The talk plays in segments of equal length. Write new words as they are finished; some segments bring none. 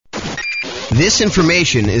This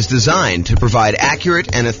information is designed to provide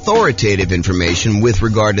accurate and authoritative information with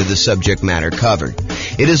regard to the subject matter covered.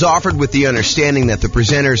 It is offered with the understanding that the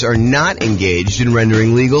presenters are not engaged in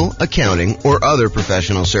rendering legal, accounting, or other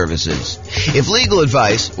professional services. If legal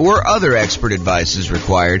advice or other expert advice is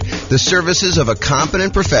required, the services of a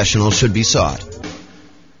competent professional should be sought.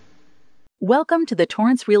 Welcome to the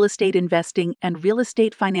Torrance Real Estate Investing and Real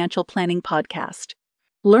Estate Financial Planning Podcast.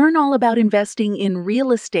 Learn all about investing in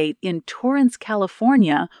real estate in Torrance,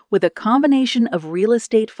 California, with a combination of real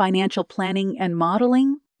estate financial planning and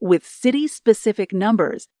modeling with city-specific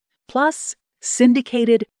numbers, plus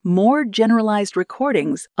syndicated, more generalized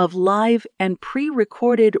recordings of live and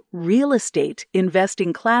pre-recorded real estate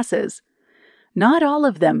investing classes, not all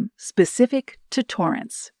of them specific to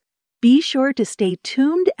Torrance. Be sure to stay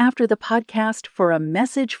tuned after the podcast for a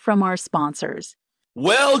message from our sponsors.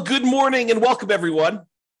 Well, good morning and welcome, everyone.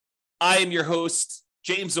 I am your host,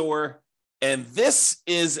 James Orr, and this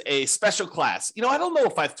is a special class. I don't know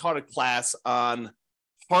if I've taught a class on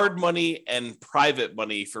hard money and private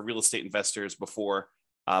money for real estate investors before,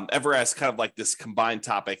 ever as kind of like this combined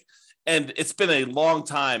topic. And it's been a long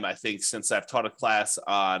time, I think, since I've taught a class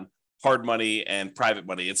on hard money and private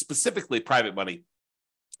money, and specifically private money.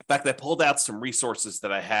 In fact, I pulled out some resources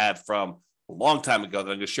that I had from a long time ago that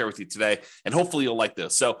I'm going to share with you today, and hopefully you'll like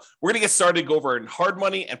this. So we're going to get started, go over in hard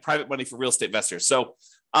money and private money for real estate investors. So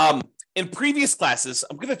in previous classes,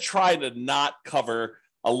 I'm going to try to not cover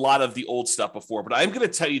a lot of the old stuff before, but I'm going to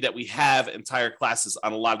tell you that we have entire classes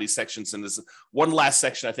on a lot of these sections, and there's one last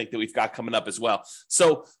section I think that we've got coming up as well.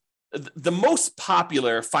 So the most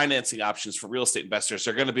popular financing options for real estate investors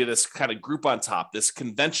are going to be this kind of group on top, this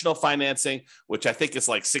conventional financing, which I think is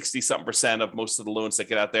like 60-something% of most of the loans that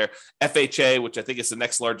get out there. FHA, which I think is the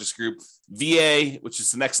next largest group. VA, which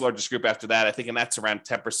is the next largest group after that, I think, and that's around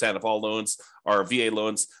 10% of all loans are VA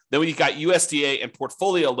loans. Then you got USDA and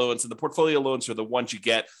portfolio loans, and the portfolio loans are the ones you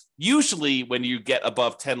get usually when you get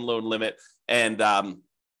above 10 loan limit, and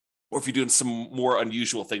or if you're doing some more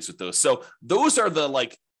unusual things with those. So those are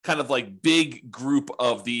the kind of big group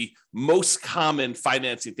of the most common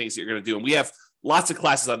financing things that you're going to do. And we have lots of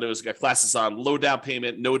classes on those. We've got classes on low down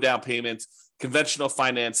payment, no down payment, conventional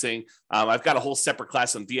financing. I've got a whole separate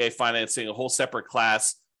class on VA financing, a whole separate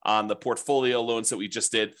class on the portfolio loans that we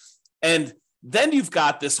just did. And then you've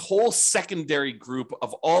got this whole secondary group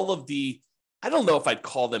of all of the, I don't know if I'd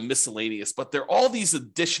call them miscellaneous, but they're all these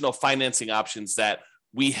additional financing options that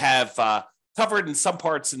we have covered in some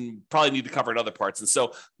parts and probably need to cover in other parts. And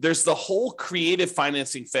so there's the whole creative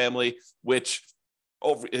financing family, which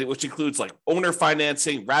includes like owner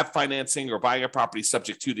financing, wrap financing, or buying a property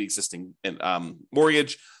subject to the existing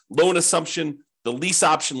mortgage, loan assumption, the lease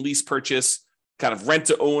option, lease purchase, kind of rent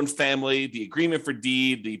to own family, the agreement for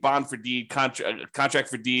deed, the bond for deed, contract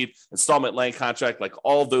for deed, installment land contract, like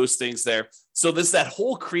all those things there. So there's that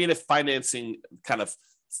whole creative financing kind of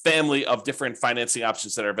family of different financing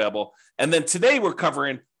options that are available. And then today we're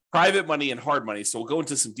covering private money and hard money. So we'll go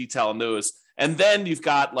into some detail on those. And then you've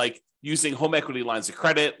got using home equity lines of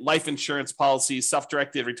credit, life insurance policies,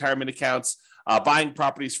 self-directed retirement accounts, buying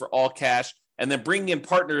properties for all cash, and then bringing in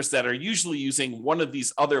partners that are usually using one of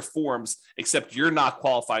these other forms, except you're not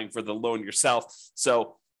qualifying for the loan yourself.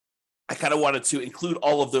 So I kind of wanted to include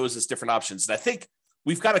all of those as different options. And I think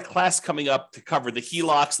we've got a class coming up to cover the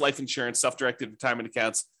HELOCs, life insurance, self-directed retirement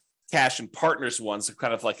accounts, cash, and partners ones, so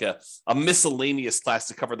kind of like a miscellaneous class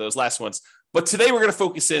to cover those last ones. But today we're going to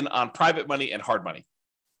focus in on private money and hard money.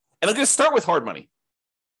 And I'm going to start with hard money.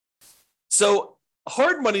 So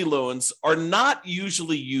hard money loans are not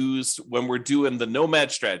usually used when we're doing the nomad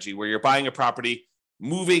strategy, where you're buying a property,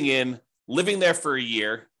 moving in, living there for a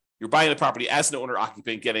year. You're buying the property as an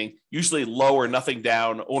owner-occupant, getting usually low or nothing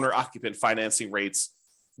down owner-occupant financing rates,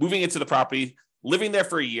 moving into the property, living there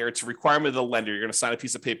for a year. It's a requirement of the lender. You're going to sign a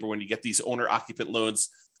piece of paper when you get these owner-occupant loans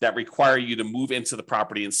that require you to move into the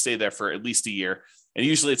property and stay there for at least a year. And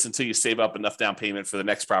usually it's until you save up enough down payment for the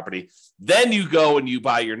next property. Then you go and you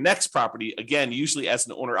buy your next property, again, usually as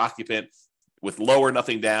an owner-occupant, with low or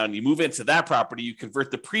nothing down. You move into that property, you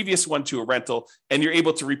convert the previous one to a rental, and you're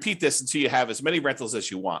able to repeat this until you have as many rentals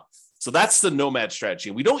as you want. So that's the nomad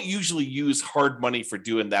strategy. We don't usually use hard money for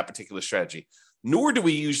doing that particular strategy, nor do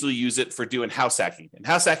we usually use it for doing house hacking. And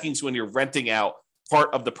house hacking is when you're renting out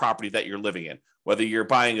part of the property that you're living in, whether you're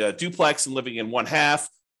buying a duplex and living in one half,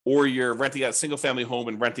 or you're renting out a single family home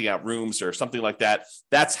and renting out rooms or something like that.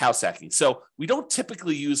 That's house hacking. So we don't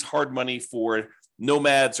typically use hard money for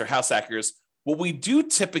nomads or house hackers. What we do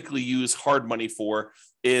typically use hard money for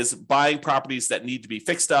is buying properties that need to be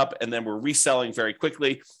fixed up and then we're reselling very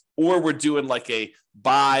quickly, or we're doing like a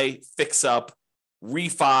buy, fix up,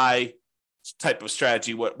 refi, type of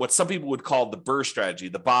strategy, what some people would call the BRRRR strategy,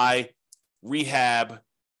 the buy, rehab,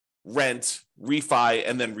 rent, refi,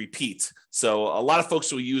 and then repeat. So a lot of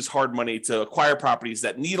folks will use hard money to acquire properties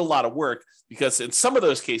that need a lot of work, because in some of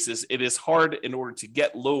those cases, it is hard in order to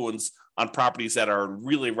get loans on properties that are in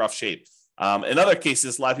really rough shape. In other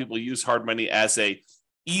cases, a lot of people use hard money as a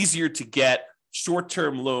easier to get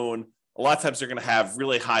short-term loan. A lot of times they're going to have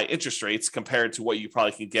really high interest rates compared to what you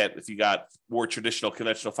probably can get if you got more traditional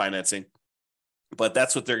conventional financing. But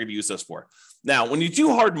that's what they're going to use those for. Now, when you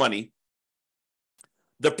do hard money,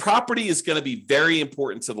 the property is going to be very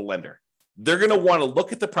important to the lender. They're going to want to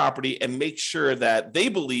look at the property and make sure that they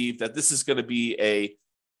believe that this is going to be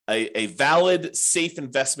a valid, safe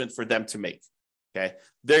investment for them to make. Okay.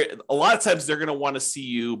 A lot of times they're going to want to see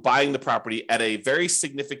you buying the property at a very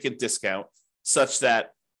significant discount, such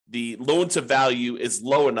that the loan to value is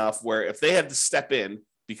low enough where if they had to step in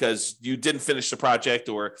because you didn't finish the project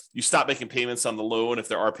or you stop making payments on the loan, if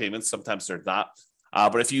there are payments, sometimes they're not.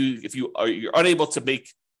 But if you're unable to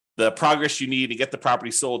make the progress you need to get the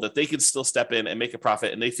property sold, that they can still step in and make a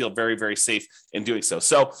profit, and they feel very, very safe in doing so.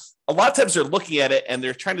 So a lot of times they're looking at it and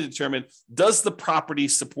they're trying to determine, does the property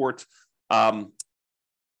support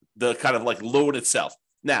the kind of like loan itself?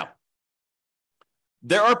 Now,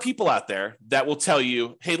 there are people out there that will tell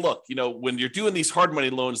you, hey, look, when you're doing these hard money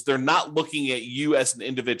loans, they're not looking at you as an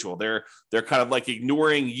individual. They're kind of like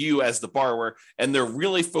ignoring you as the borrower, and they're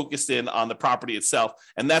really focused in on the property itself.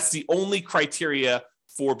 And that's the only criteria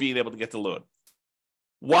for being able to get the loan.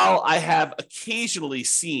 While I have occasionally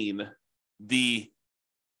seen the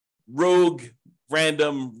rogue,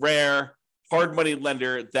 random, rare, hard money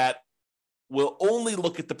lender that will only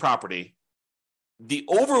look at the property, the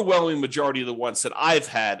overwhelming majority of the ones that I've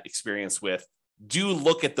had experience with do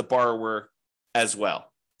look at the borrower as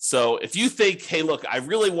well. So if you think, hey, look, I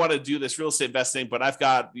really want to do this real estate investing, but I've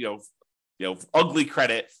got, ugly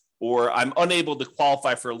credit, or I'm unable to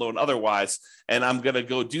qualify for a loan otherwise, and I'm going to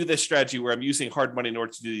go do this strategy where I'm using hard money in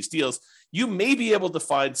order to do these deals, you may be able to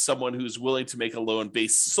find someone who's willing to make a loan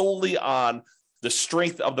based solely on the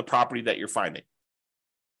strength of the property that you're finding.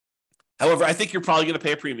 However, I think you're probably going to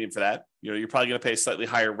pay a premium for that. You're probably going to pay slightly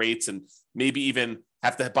higher rates and maybe even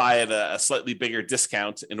have to buy at a slightly bigger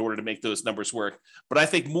discount in order to make those numbers work. But I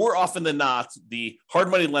think more often than not, the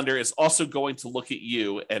hard money lender is also going to look at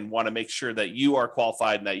you and want to make sure that you are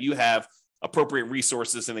qualified and that you have appropriate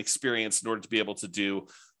resources and experience in order to be able to do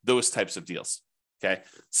those types of deals. Okay.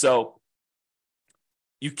 So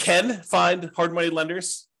you can find hard money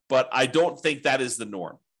lenders, but I don't think that is the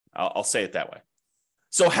norm. I'll say it that way.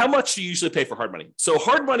 So how much do you usually pay for hard money? So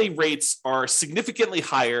hard money rates are significantly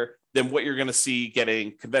higher than what you're going to see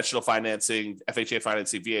getting conventional financing, FHA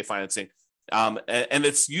financing, VA financing. And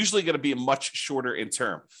it's usually going to be much shorter in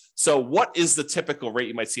term. So what is the typical rate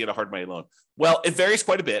you might see at a hard money loan? Well, it varies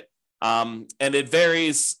quite a bit. And it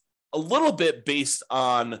varies a little bit based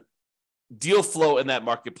on deal flow in that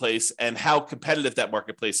marketplace and how competitive that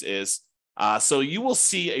marketplace is. So you will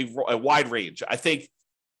see a wide range. I think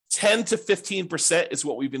 10 to 15% is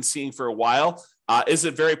what we've been seeing for a while. Is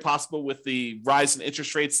it very possible with the rise in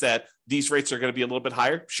interest rates that these rates are going to be a little bit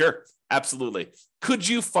higher? Sure, absolutely. Could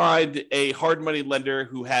you find a hard money lender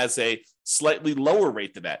who has a slightly lower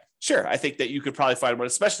rate than that? Sure, I think that you could probably find one,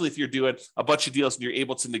 especially if you're doing a bunch of deals and you're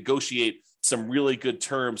able to negotiate some really good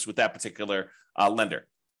terms with that particular lender.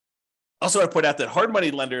 Also, I want to point out that hard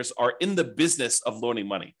money lenders are in the business of loaning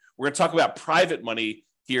money. We're going to talk about private money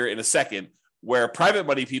here in a second, where private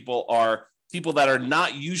money people are people that are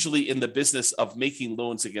not usually in the business of making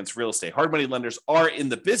loans against real estate. Hard money lenders are in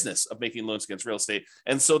the business of making loans against real estate,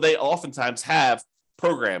 and so they oftentimes have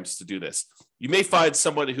programs to do this. You may find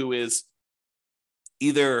someone who is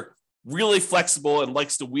either really flexible and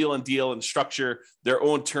likes to wheel and deal and structure their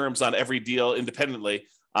own terms on every deal independently,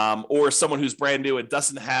 or someone who's brand new and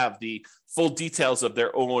doesn't have the full details of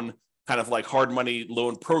their own kind of like hard money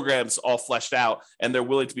loan programs all fleshed out, and they're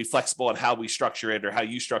willing to be flexible on how we structure it or how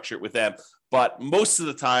you structure it with them. But most of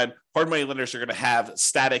the time, hard money lenders are going to have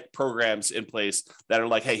static programs in place that are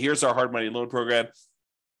like, hey, here's our hard money loan program.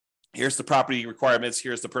 Here's the property requirements.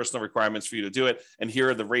 Here's the personal requirements for you to do it. And here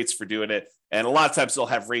are the rates for doing it. And a lot of times they'll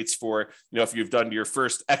have rates for, if you've done your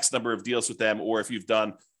first X number of deals with them, or if you've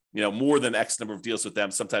done, more than X number of deals with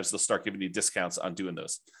them, sometimes they'll start giving you discounts on doing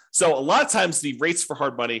those. So a lot of times the rates for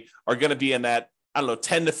hard money are going to be in that, 10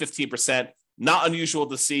 to 15%. Not unusual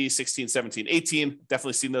to see 16, 17, 18.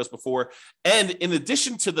 Definitely seen those before. And in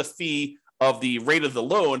addition to the fee of the rate of the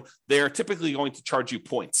loan, they are typically going to charge you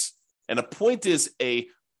points. And a point is a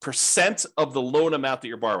percent of the loan amount that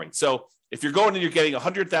you're borrowing. So if you're going and you're getting a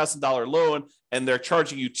 $100,000 loan and they're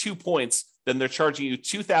charging you 2 points, then they're charging you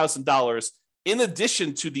 $2,000 in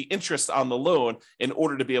addition to the interest on the loan in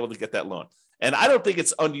order to be able to get that loan. And I don't think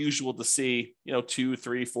it's unusual to see, 2,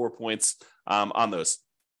 3, 4 points on those.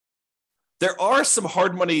 There are some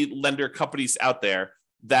hard money lender companies out there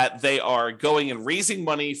that they are going and raising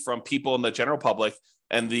money from people in the general public,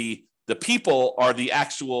 and the people are the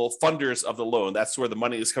actual funders of the loan. That's where the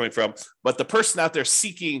money is coming from. But the person out there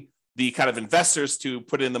seeking the kind of investors to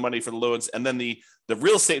put in the money for the loans, and then the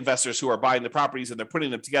real estate investors who are buying the properties and they're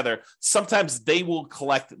putting them together, sometimes they will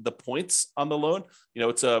collect the points on the loan.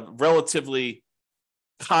 It's a relatively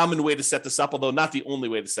common way to set this up, although not the only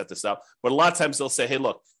way to set this up. But a lot of times they'll say, hey,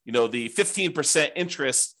 look, the 15%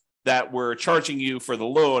 interest that we're charging you for the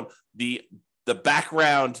loan, the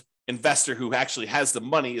background investor who actually has the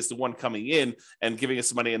money is the one coming in and giving us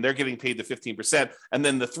the money, and they're getting paid the 15%. And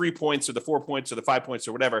then the 3 points or the 4 points or the 5 points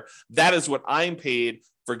or whatever, that is what I'm paid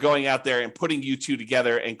for going out there and putting you two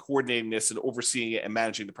together and coordinating this and overseeing it and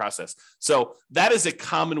managing the process. So that is a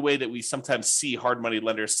common way that we sometimes see hard money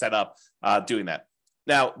lenders set up doing that.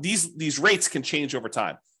 Now, these rates can change over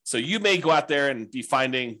time. So you may go out there and be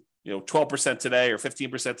finding 12% today or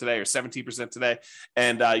 15% today or 17% today.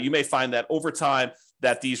 And you may find that over time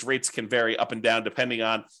that these rates can vary up and down depending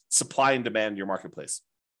on supply and demand in your marketplace.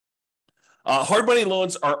 Hard money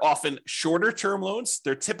loans are often shorter term loans.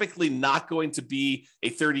 They're typically not going to be a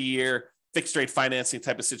 30-year fixed rate financing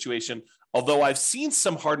type of situation. Although I've seen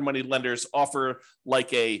some hard money lenders offer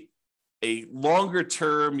like a longer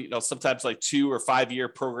term, sometimes like 2 or 5 year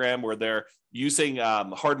program where they're using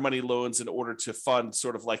hard money loans in order to fund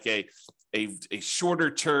sort of like a shorter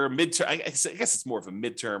term, midterm, I guess it's more of a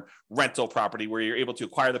midterm rental property where you're able to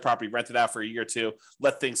acquire the property, rent it out for a year or two,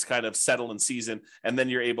 let things kind of settle in season, and then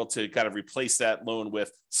you're able to kind of replace that loan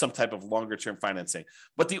with some type of longer term financing.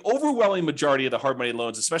 But the overwhelming majority of the hard money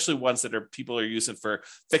loans, especially ones that people are using for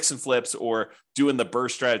fix and flips or doing the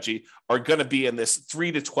BRRRR strategy, are going to be in this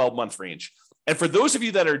 3 to 12 month range. And for those of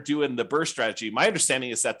you that are doing the BRRRR strategy, my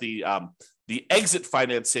understanding is that the exit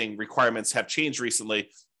financing requirements have changed recently.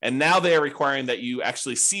 And now they are requiring that you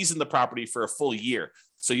actually season the property for a full year.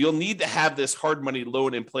 So you'll need to have this hard money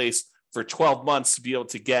loan in place for 12 months to be able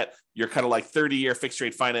to get your kind of like 30-year fixed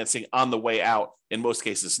rate financing on the way out in most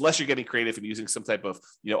cases, unless you're getting creative and using some type of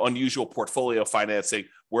unusual portfolio financing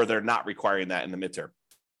where they're not requiring that in the midterm.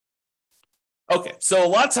 Okay, so a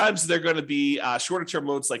lot of times they're going to be shorter term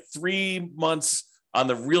loans, like 3 months on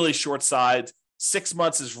the really short side. 6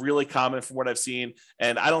 months is really common from what I've seen.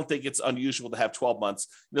 And I don't think it's unusual to have 12 months.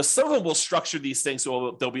 Some of them will structure these things.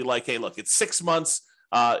 So they'll be like, hey, look, it's 6 months.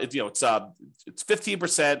 It's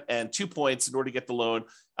 15% and 2 points in order to get the loan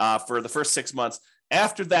for the first 6 months.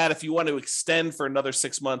 After that, if you want to extend for another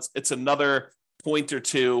 6 months, it's another point or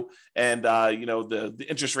two. And, the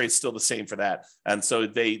interest rate's still the same for that. And so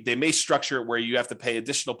they may structure it where you have to pay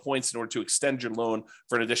additional points in order to extend your loan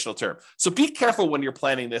for an additional term. So be careful when you're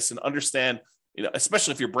planning this and understand,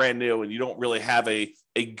 especially if you're brand new and you don't really have a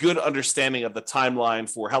good understanding of the timeline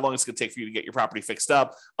for how long it's going to take for you to get your property fixed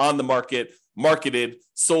up, on the market, marketed,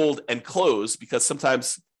 sold, and closed, because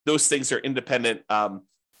sometimes those things are independent,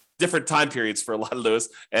 different time periods for a lot of those.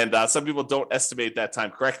 And some people don't estimate that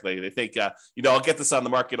time correctly. They think, I'll get this on the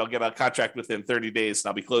market, I'll get a contract within 30 days, and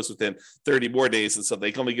I'll be closed within 30 more days. And so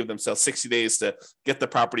they can only give themselves 60 days to get the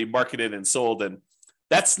property marketed and sold. And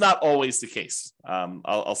that's not always the case.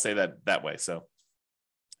 I'll say that way. So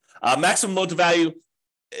maximum loan to value,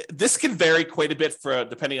 this can vary quite a bit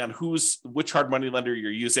depending on which hard money lender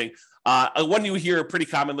you're using. One you hear pretty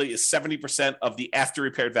commonly is 70% of the after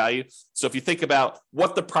repaired value. So if you think about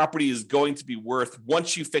what the property is going to be worth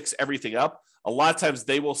once you fix everything up, a lot of times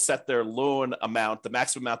they will set their loan amount, the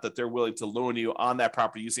maximum amount that they're willing to loan you on that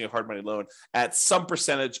property using a hard money loan, at some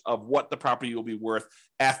percentage of what the property will be worth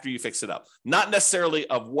after you fix it up. Not necessarily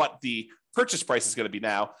of what the purchase price is going to be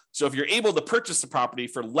now. So if you're able to purchase the property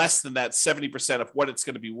for less than that 70% of what it's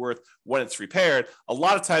going to be worth when it's repaired, a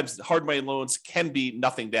lot of times hard money loans can be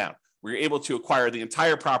nothing down, where you're able to acquire the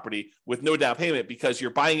entire property with no down payment because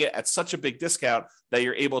you're buying it at such a big discount that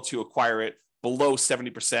you're able to acquire it below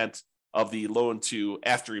 70% of the loan to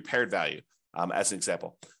after repaired value, as an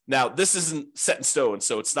example. Now, this isn't set in stone,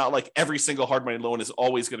 so it's not like every single hard money loan is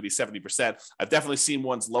always going to be 70%. I've definitely seen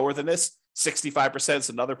ones lower than this. 65% is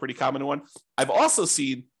another pretty common one. I've also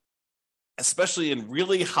seen, especially in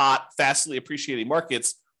really hot, fastly appreciating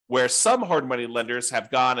markets, where some hard money lenders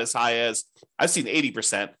have gone as high as, I've seen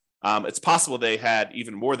 80%. It's possible they had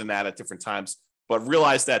even more than that at different times, but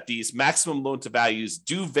realize that these maximum loan to values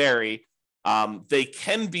do vary. They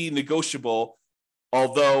can be negotiable,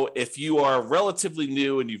 although if you are relatively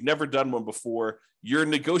new and you've never done one before, your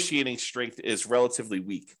negotiating strength is relatively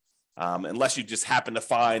weak. unless you just happen to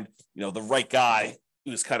find, the right guy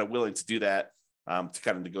who's kind of willing to do that to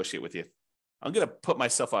kind of negotiate with you. I'm going to put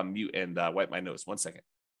myself on mute and wipe my nose. 1 second.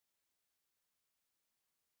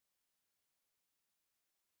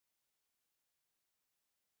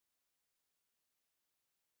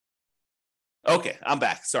 Okay, I'm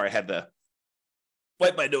back. Sorry, I had to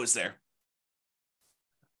wipe my nose there.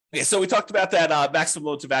 Okay, so we talked about that maximum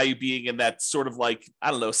loan to value being in that sort of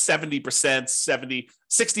 70%,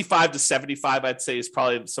 65 to 75, I'd say is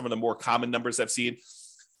probably some of the more common numbers I've seen.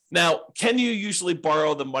 Now, can you usually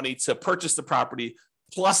borrow the money to purchase the property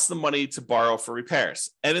plus the money to borrow for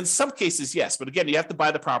repairs? And in some cases, yes. But again, you have to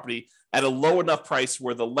buy the property at a low enough price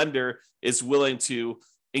where the lender is willing to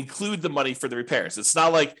include the money for the repairs. It's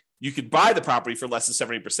not like you could buy the property for less than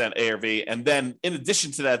 70% ARV, and then in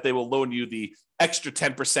addition to that, they will loan you the extra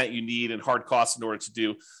 10% you need in hard costs in order to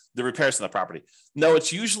do the repairs on the property. No,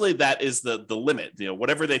 it's usually that is the limit.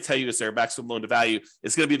 Whatever they tell you is their maximum loan to value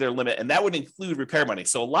is going to be their limit, and that would include repair money.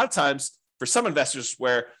 So a lot of times for some investors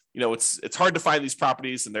where it's hard to find these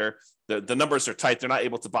properties and the numbers are tight, they're not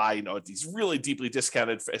able to buy these really deeply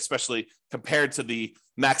discounted, especially compared to the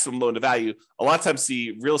maximum loan to value. A lot of times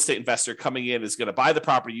the real estate investor coming in is going to buy the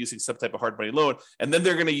property using some type of hard money loan, and then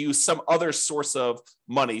they're going to use some other source of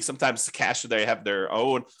money, sometimes the cash that they have their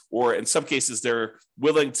own, or in some cases they're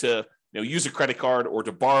willing to use a credit card or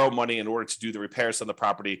to borrow money in order to do the repairs on the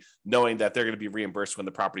property, knowing that they're going to be reimbursed when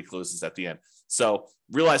the property closes at the end. So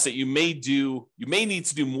realize that you may need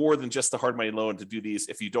to do more than just the hard money loan to do these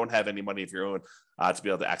if you don't have any money of your own to be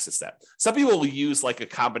able to access that. Some people will use a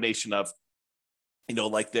combination of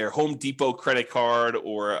their Home Depot credit card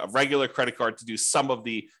or a regular credit card to do some of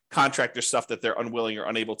the contractor stuff that they're unwilling or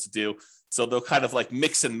unable to do. So they'll kind of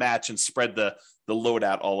mix and match and spread the load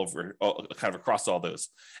out all over, kind of across all those.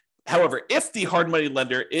 However, if the hard money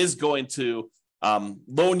lender is going to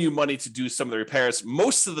loan you money to do some of the repairs,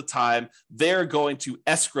 most of the time they're going to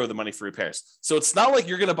escrow the money for repairs. So it's not like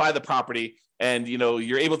you're going to buy the property and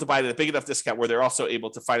you're able to buy it at a big enough discount where they're also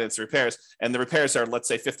able to finance the repairs, and the repairs are, let's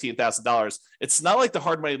say, $15,000. It's not like the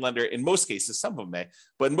hard money lender, in most cases, some of them may,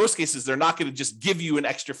 but in most cases, they're not going to just give you an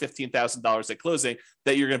extra $15,000 at closing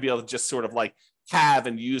that you're going to be able to just sort of have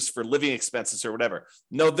and use for living expenses or whatever.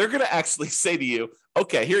 No, they're going to actually say to you,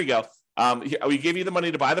 okay, here you go. We gave you the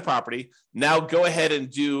money to buy the property. Now go ahead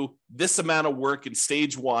and do this amount of work in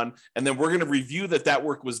stage one, and then we're going to review that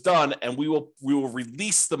work was done, and we will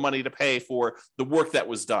release the money to pay for the work that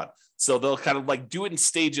was done. So they'll kind of do it in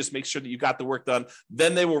stages, make sure that you got the work done.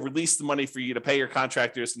 Then they will release the money for you to pay your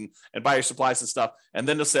contractors and buy your supplies and stuff. And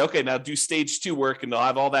then they'll say, okay, now do stage 2 work, and they'll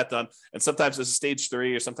have all that done. And sometimes there's a stage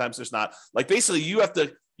 3, or sometimes there's not. Basically you have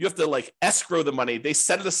to escrow the money. They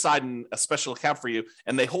set it aside in a special account for you,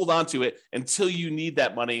 and they hold on to it until you need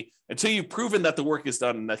that money, until you've proven that the work is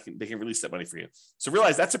done, and they can release that money for you. So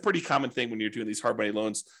realize that's a pretty common thing when you're doing these hard money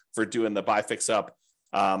loans for doing the buy, fix up,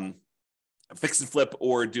 fix and flip,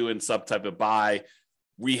 or doing some type of buy,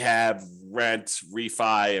 rehab, rent,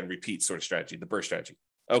 refi, and repeat sort of strategy, the BRRRR strategy.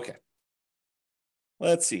 Okay.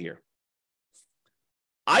 Let's see here.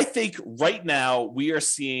 I think right now we are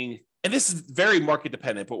seeing, and this is very market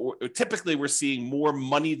dependent, but typically we're seeing more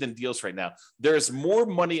money than deals right now. There's more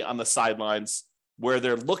money on the sidelines where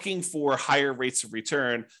they're looking for higher rates of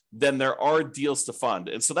return than there are deals to fund.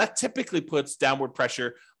 And so that typically puts downward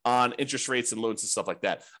pressure on interest rates and loans and stuff like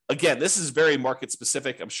that. Again, this is very market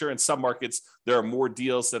specific. I'm sure in some markets there are more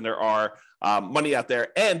deals than there are money out there.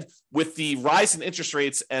 And with the rise in interest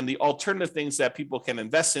rates and the alternative things that people can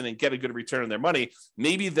invest in and get a good return on their money,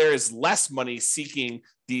 maybe there is less money seeking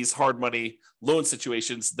these hard money loan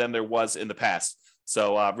situations than there was in the past.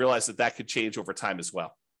 So realize that could change over time as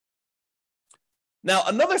well. Now,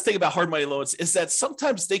 another thing about hard money loans is that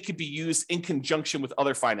sometimes they could be used in conjunction with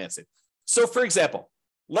other financing. So for example,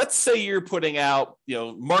 let's say you're putting out,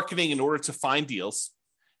 marketing in order to find deals,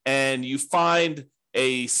 and you find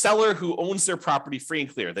a seller who owns their property free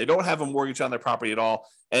and clear. They don't have a mortgage on their property at all.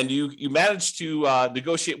 And you manage to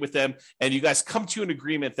negotiate with them, and you guys come to an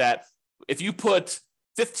agreement that if you put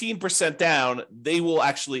 15% down, they will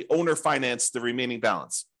actually owner finance the remaining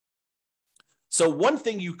balance. So one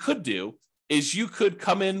thing you could do is you could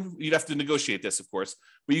come in, you'd have to negotiate this, of course,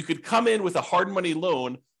 but you could come in with a hard money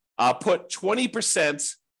loan, put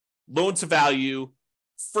 20% loan to value,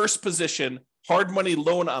 first position, hard money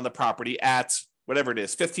loan on the property at whatever it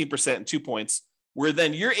is, 15% and 2 points, where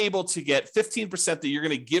then you're able to get 15% that you're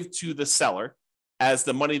going to give to the seller as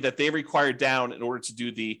the money that they require down in order to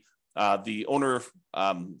do the owner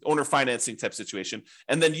financing type situation.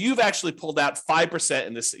 And then you've actually pulled out 5%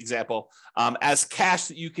 in this example as cash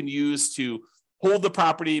that you can use to hold the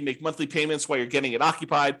property, make monthly payments while you're getting it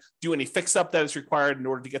occupied, do any fix up that is required in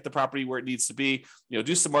order to get the property where it needs to be,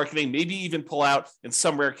 do some marketing, maybe even pull out, in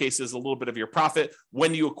some rare cases, a little bit of your profit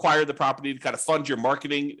when you acquire the property to kind of fund your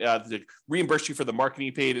marketing, to reimburse you for the marketing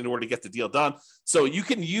you paid in order to get the deal done. So you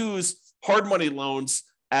can use hard money loans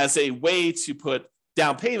as a way to put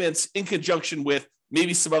down payments in conjunction with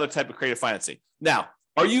maybe some other type of creative financing. Now,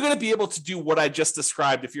 are you going to be able to do what I just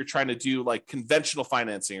described if you're trying to do like conventional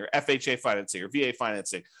financing or FHA financing or VA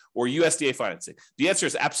financing or USDA financing? The answer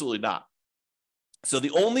is absolutely not. So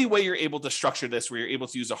the only way you're able to structure this where you're able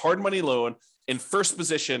to use a hard money loan in first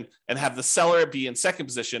position and have the seller be in second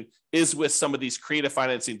position is with some of these creative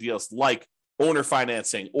financing deals like owner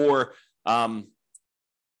financing or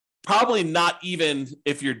probably not even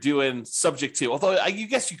if you're doing subject to, although I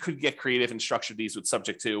guess you could get creative and structure these with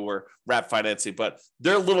subject to or wrap financing, but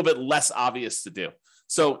they're a little bit less obvious to do.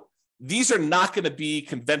 So these are not going to be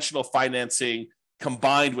conventional financing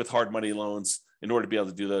combined with hard money loans in order to be able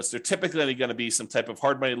to do those. They're typically going to be some type of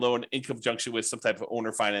hard money loan in conjunction with some type of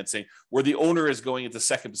owner financing where the owner is going into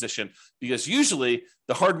second position because usually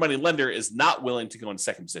the hard money lender is not willing to go into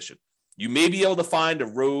second position. You may be able to find a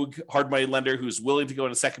rogue hard money lender who's willing to go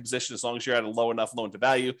into second position as long as you're at a low enough loan to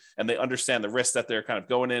value and they understand the risk that they're kind of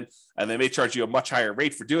going in, and they may charge you a much higher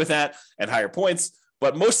rate for doing that and higher points.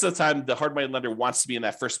 But most of the time, the hard money lender wants to be in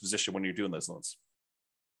that first position when you're doing those loans.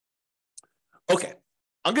 Okay,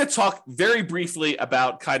 I'm going to talk very briefly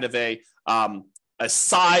about kind of a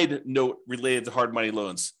side note related to hard money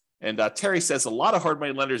loans. And Terry says a lot of hard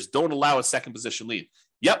money lenders don't allow a second position lien.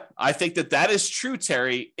 Yep, I think that is true,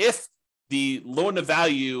 Terry. If the loan to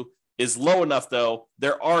value is low enough, though,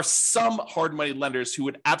 there are some hard money lenders who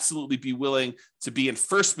would absolutely be willing to be in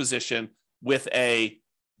first position with a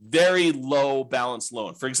very low balance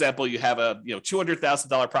loan. For example, you have a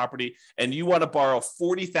 $200,000 property and you want to borrow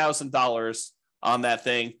 $40,000 on that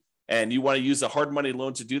thing, and you want to use a hard money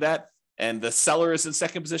loan to do that, and the seller is in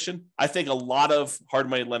second position. I think a lot of hard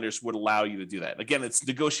money lenders would allow you to do that. Again, it's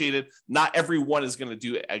negotiated. Not everyone is going to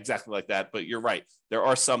do it exactly like that, but you're right. There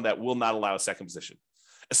are some that will not allow a second position,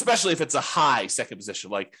 especially if it's a high second position.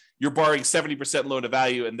 Like you're borrowing 70% loan to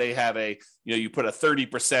value and they have you put a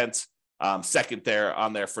 30% second there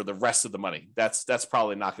on there for the rest of the money. That's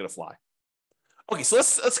probably not going to fly. Okay, so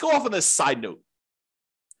let's go off on this side note.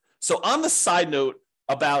 So on the side note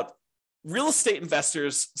about real estate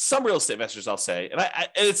investors, some real estate investors, I'll say, and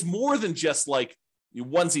it's more than just like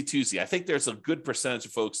onesie twosie. I think there's a good percentage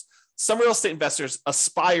of folks. Some real estate investors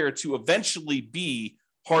aspire to eventually be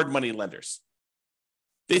hard money lenders.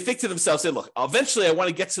 They think to themselves, look, eventually I want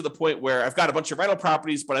to get to the point where I've got a bunch of rental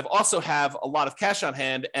properties, but I've also have a lot of cash on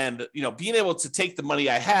hand, and being able to take the money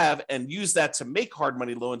I have and use that to make hard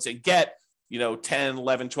money loans and get 10,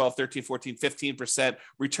 11, 12, 13, 14, 15%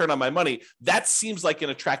 return on my money. That seems like an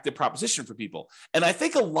attractive proposition for people. And I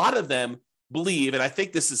think a lot of them believe, and I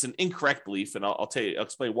think this is an incorrect belief, and I'll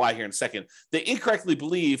explain why here in a second. They incorrectly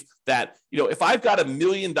believe that, if I've got $1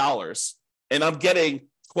 million and I'm getting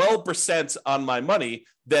 12% on my money,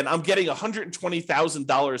 then I'm getting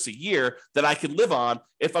 $120,000 a year that I can live on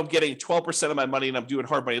if I'm getting 12% of my money and I'm doing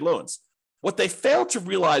hard money loans. What they fail to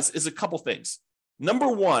realize is a couple things. Number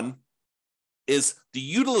one is the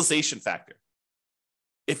utilization factor.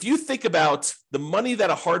 If you think about the money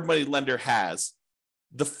that a hard money lender has,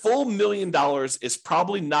 the full $1 million is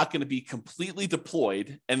probably not going to be completely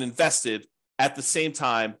deployed and invested at the same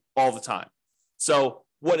time all the time. So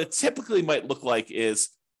what it typically might look like is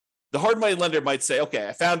the hard money lender might say, okay,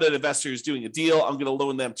 I found an investor who's doing a deal. I'm going to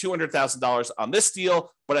loan them $200,000 on this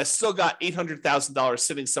deal, but I still got $800,000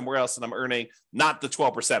 sitting somewhere else and I'm earning not the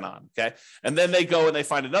 12% on, okay? And then they go and they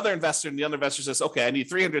find another investor and the other investor says, okay, I need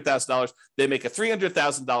 $300,000. They make a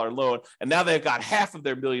 $300,000 loan and now they've got half of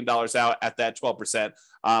their $1 million out at that 12%.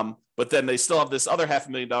 But then they still have this other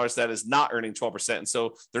 $500,000 that is not earning 12%. And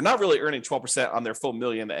so they're not really earning 12% on their full $1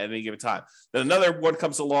 million at any given time. Then another one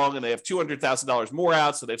comes along and they have $200,000 more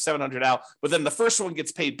out. So they have $700,000 out, but then the first one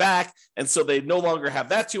gets paid back. And so they no longer have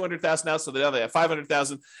that $200,000 out. So now they have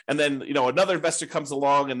 $500,000. And then, another investor comes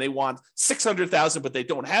along and they want $600,000, but they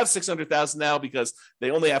don't have $600,000 now because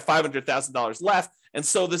they only have $500,000 left. And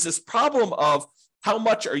so there's this problem of how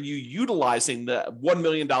much are you utilizing the $1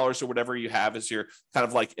 million or whatever you have as your kind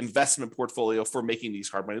of like investment portfolio for making these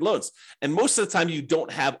hard money loans. And most of the time you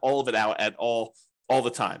don't have all of it out at all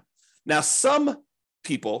the time. Now, some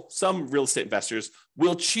people, some real estate investors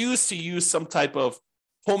will choose to use some type of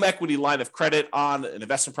home equity line of credit on an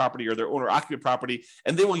investment property or their owner occupant property,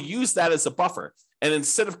 and they will use that as a buffer. And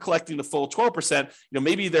instead of collecting the full 12%,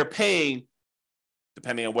 maybe they're paying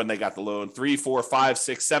depending on when they got the loan, 3, 4, 5,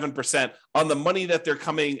 6, 7% on the money that they're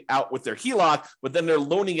coming out with their HELOC, but then they're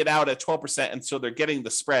loaning it out at 12%. And so they're getting the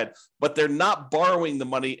spread, but they're not borrowing the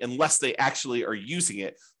money unless they actually are using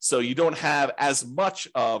it. So you don't have as much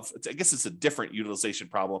of, I guess it's a different utilization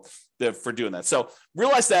problem for doing that. So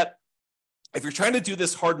realize that if you're trying to do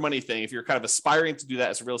this hard money thing, if you're kind of aspiring to do that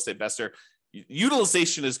as a real estate investor,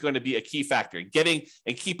 utilization is going to be a key factor. Getting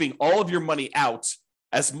and keeping all of your money out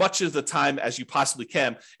as much of the time as you possibly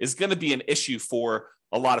can is going to be an issue for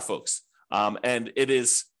a lot of folks. And it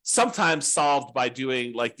is sometimes solved by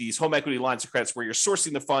doing like these home equity lines of credits where you're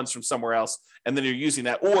sourcing the funds from somewhere else and then you're using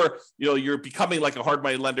that, or you're becoming like a hard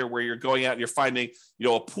money lender where you're going out and you're finding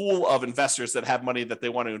a pool of investors that have money that they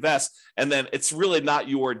want to invest, and then it's really not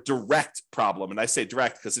your direct problem. And I say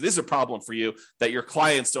direct because it is a problem for you that your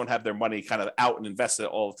clients don't have their money kind of out and invested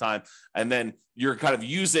all the time, and then you're kind of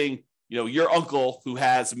using your uncle who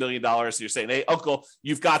has $1 million, and you're saying, hey, uncle,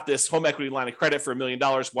 you've got this home equity line of credit for $1 million.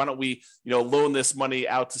 Why don't we, loan this money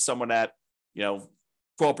out to someone at,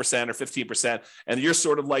 12% or 15%. And you're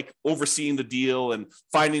sort of like overseeing the deal and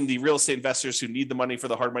finding the real estate investors who need the money for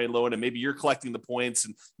the hard money loan. And maybe you're collecting the points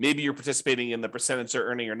and maybe you're participating in the percentage they're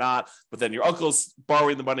earning or not. But then your uncle's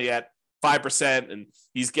borrowing the money at 5% and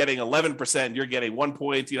he's getting 11%, you're getting 1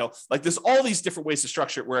 point, like there's all these different ways to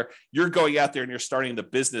structure it where you're going out there and you're starting the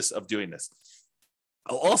business of doing this.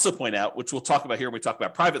 I'll also point out, which we'll talk about here when we talk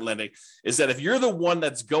about private lending, is that if you're the one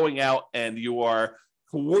that's going out and you are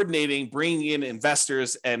coordinating, bringing in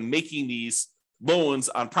investors and making these loans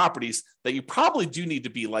on properties, that you probably do need to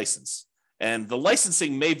be licensed. And the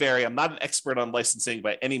licensing may vary. I'm not an expert on licensing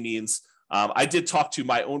by any means. I did talk to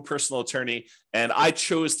my own personal attorney, and I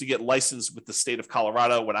chose to get licensed with the state of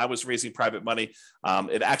Colorado when I was raising private money.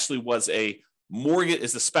 It actually was a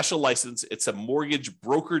special license. It's a mortgage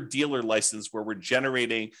broker dealer license where we're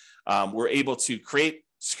generating, we're able to create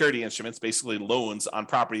security instruments, basically loans on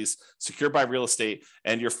properties secured by real estate,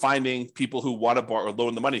 and you're finding people who want to borrow or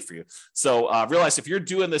loan the money for you. So realize if you're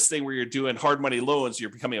doing this thing where you're doing hard money loans,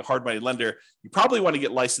 you're becoming a hard money lender, you probably want to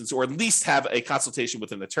get licensed or at least have a consultation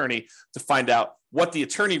with an attorney to find out what the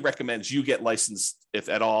attorney recommends you get licensed, if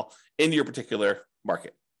at all, in your particular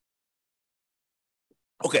market.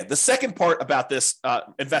 Okay, the second part about this,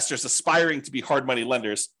 investors aspiring to be hard money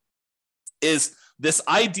lenders, is this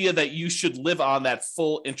idea that you should live on that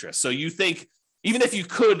full interest. So you think, even if you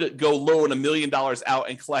could go loan $1 million out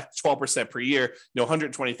and collect 12% per year,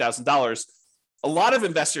 $120,000, a lot of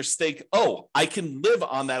investors think, oh, I can live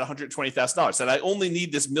on that $120,000, and I only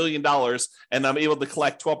need this $1 million, and I'm able to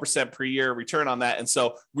collect 12% per year return on that. And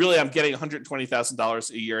so really I'm getting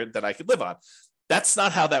 $120,000 a year that I could live on. That's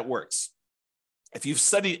not how that works. If you've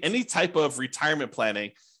studied any type of retirement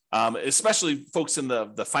planning, especially folks in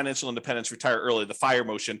the financial independence, retire early, the FIRE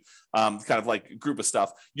motion, kind of like group of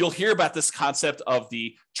stuff, you'll hear about this concept of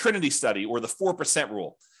the Trinity study or the 4%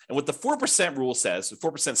 rule. And what the 4% rule says, the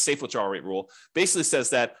 4% safe withdrawal rate rule, basically says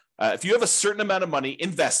that if you have a certain amount of money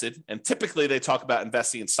invested, and typically they talk about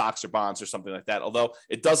investing in stocks or bonds or something like that, although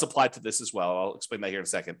it does apply to this as well. I'll explain that here in a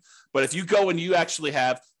second. But if you go and you actually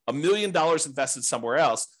have $1 million invested somewhere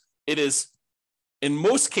else, it is, in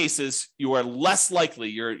most cases, you are less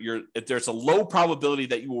likely, there's a low probability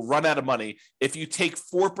that you will run out of money if you take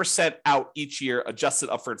 4% out each year,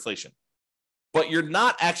 adjusted up for inflation. But you're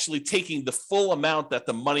not actually taking the full amount that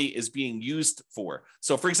the money is being used for.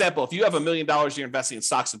 So for example, if you have $1 million you're investing in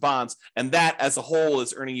stocks and bonds, and that as a whole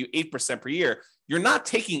is earning you 8% per year, you're not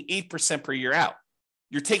taking 8% per year out.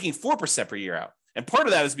 You're taking 4% per year out. And part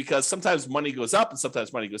of that is because sometimes money goes up and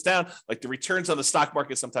sometimes money goes down. Like the returns on the stock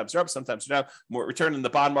market, sometimes they're up, sometimes they're down. More return in the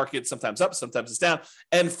bond market, sometimes up, sometimes it's down.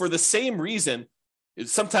 And for the same reason,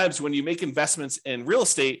 sometimes when you make investments in real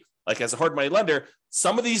estate, like as a hard money lender,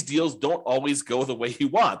 some of these deals don't always go the way you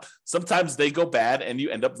want. Sometimes they go bad and you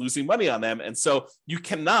end up losing money on them. And so you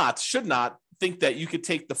should not think that you could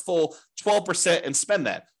take the full 12% and spend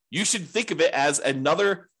that. You should think of it as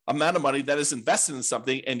another amount of money that is invested in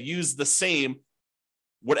something and use the same,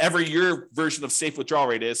 whatever your version of safe withdrawal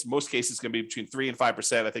rate is. Most cases going to be between 3 and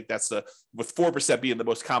 5%. I think that's with 4% being the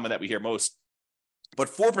most common that we hear most, but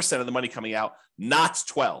 4% of the money coming out, not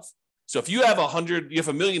 12. So if you have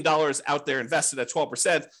 $1 million out there invested at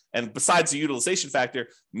 12%, and besides the utilization factor,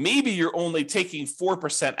 maybe you're only taking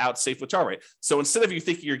 4% out safe withdrawal rate. So instead of you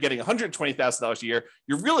thinking you're getting $120,000 a year,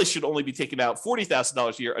 you really should only be taking out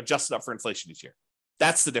 $40,000 a year, adjusted up for inflation each year.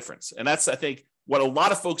 That's the difference. And that's, I think, what a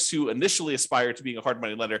lot of folks who initially aspire to being a hard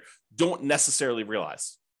money lender don't necessarily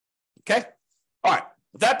realize. Okay. All right.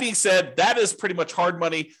 With that being said, that is pretty much hard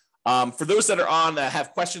money. For those that are on that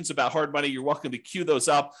have questions about hard money, you're welcome to queue those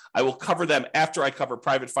up. I will cover them after I cover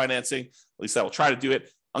private financing. At least I will try to do it.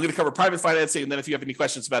 I'm going to cover private financing, and then if you have any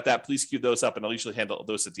questions about that, please queue those up, and I'll usually handle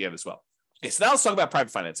those at the end as well. Okay, so now let's talk about private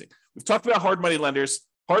financing. We've talked about hard money lenders.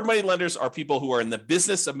 Hard money lenders are people who are in the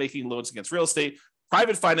business of making loans against real estate.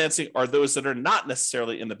 Private financing are those that are not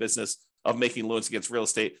necessarily in the business of making loans against real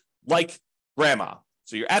estate, like grandma.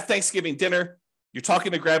 So you're at Thanksgiving dinner, you're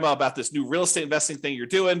talking to grandma about this new real estate investing thing you're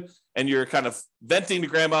doing, and you're kind of venting to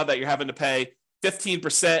grandma that you're having to pay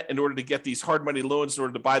 15% in order to get these hard money loans in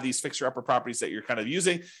order to buy these fixer-upper properties that you're kind of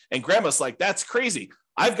using. And grandma's like, that's crazy.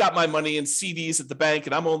 I've got my money in CDs at the bank,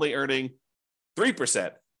 and I'm only earning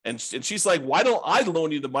 3%. And she's like, why don't I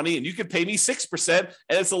loan you the money and you can pay me 6%? And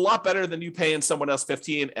it's a lot better than you paying someone else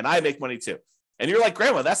 15%, and I make money too. And you're like,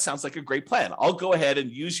 grandma, that sounds like a great plan. I'll go ahead and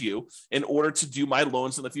use you in order to do my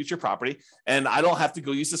loans in the future property. And I don't have to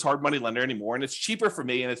go use this hard money lender anymore. And it's cheaper for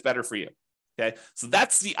me and it's better for you. Okay. So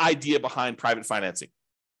that's the idea behind private financing.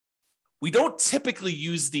 We don't typically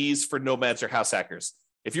use these for nomads or house hackers.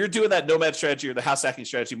 If you're doing that nomad strategy or the house hacking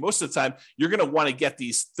strategy, most of the time, you're going to want to get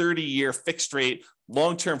these 30-year fixed rate,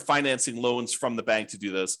 long-term financing loans from the bank to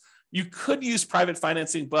do this. You could use private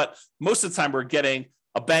financing, but most of the time we're getting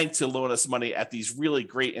a bank to loan us money at these really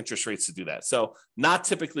great interest rates to do that. So not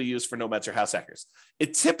typically used for nomads or house hackers.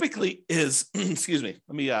 It typically is, excuse me,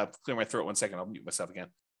 let me clear my throat 1 second. I'll mute myself again.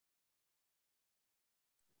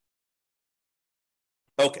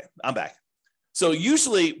 Okay, I'm back. So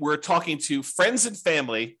usually we're talking to friends and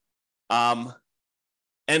family and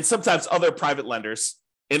sometimes other private lenders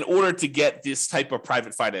in order to get this type of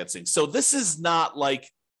private financing. So this is not like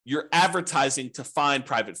you're advertising to find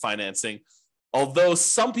private financing, although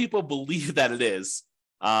some people believe that it is.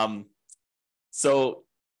 So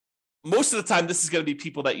most of the time, this is going to be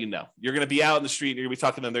people that you know. You're going to be out in the street and you're going to be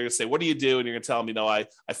talking to them. They're going to say, what do you do? And you're going to tell them, I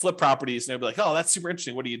flip properties. And they'll be like, oh, that's super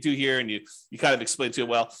interesting. What do you do here? And you kind of explain to them,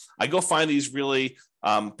 well, I go find these really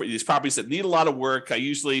these properties that need a lot of work. I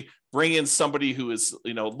usually bring in somebody who is,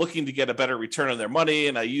 looking to get a better return on their money.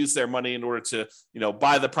 And I use their money in order to,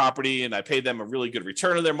 buy the property, and I pay them a really good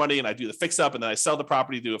return on their money. And I do the fix up, and then I sell the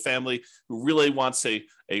property to a family who really wants a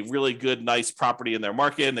really good, nice property in their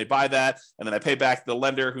market. And they buy that. And then I pay back the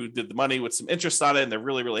lender who did the money with some interest on it. And they're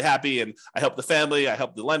really, really happy. And I help the family, I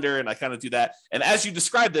help the lender, and I kind of do that. And as you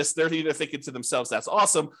describe this, they're either thinking to themselves, that's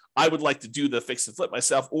awesome. I would like to do the fix and flip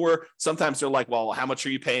myself. Or sometimes they're like, well, how much are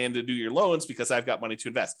you paying to do your loans? Because I've got money to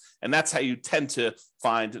invest. And that's how you tend to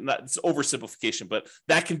find, it's oversimplification, but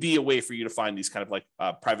that can be a way for you to find these kind of like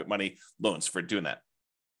private money loans for doing that.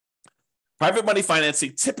 Private money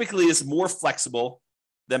financing typically is more flexible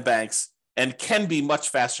than banks and can be much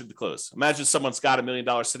faster to close. Imagine someone's got $1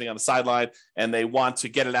 million sitting on the sideline and they want to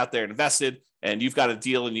get it out there and invested, and you've got a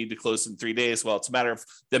deal and you need to close in 3 days. Well, it's a matter of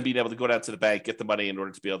them being able to go down to the bank, get the money in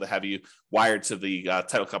order to be able to have you wired to the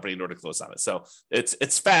title company in order to close on it. So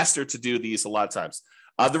it's faster to do these a lot of times.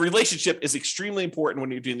 The relationship is extremely important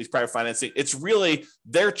when you're doing these private financing. It's really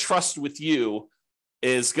their trust with you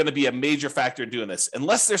is going to be a major factor in doing this.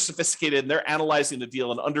 Unless they're sophisticated and they're analyzing the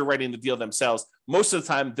deal and underwriting the deal themselves, most of the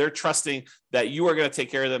time they're trusting that you are going to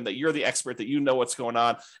take care of them, that you're the expert, that you know what's going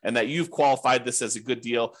on, and that you've qualified this as a good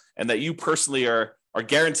deal, and that you personally are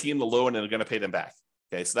guaranteeing the loan and are going to pay them back.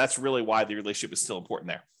 Okay, so that's really why the relationship is still important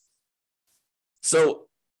there. So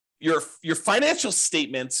your financial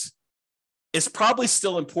statement is probably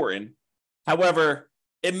still important. However,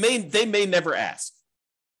 they may never ask.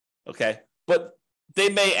 Okay, but they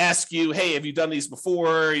may ask you, hey, have you done these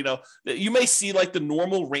before? You may see like the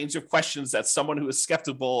normal range of questions that someone who is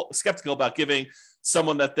skeptical about giving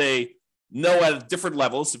someone that they know at different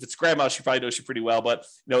levels. If it's grandma, she probably knows you pretty well, but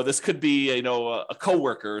this could be, a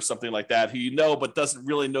coworker or something like that who but doesn't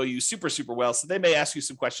really know you super, super well. So they may ask you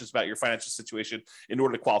some questions about your financial situation in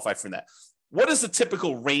order to qualify for that. What is the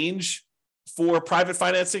typical range for private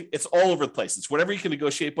financing? It's all over the place. It's whatever you can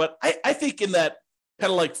negotiate, but I think in that kind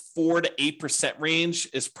of like 4 to 8% range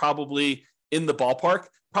is probably in the ballpark,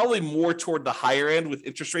 probably more toward the higher end with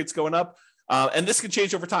interest rates going up. And this can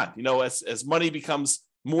change over time. As money becomes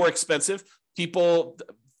more expensive, people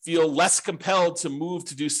feel less compelled to move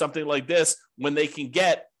to do something like this when they can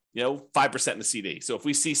get 5% in a CD. So if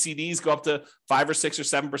we see CDs go up to 5 or 6 or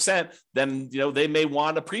 7%, then, they may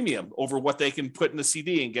want a premium over what they can put in the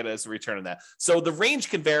CD and get as a return on that. So the range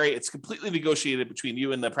can vary. It's completely negotiated between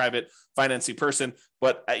you and the private financing person.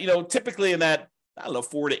 But, typically in that,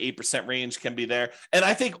 4 to 8% range can be there. And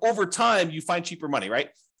I think over time you find cheaper money, right?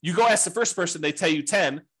 You go ask the first person, they tell you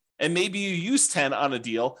 10, and maybe you use 10 on a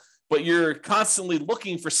deal, but you're constantly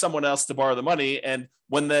looking for someone else to borrow the money. And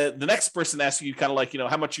when the next person asks you kind of like,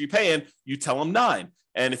 how much are you paying? You tell them 9.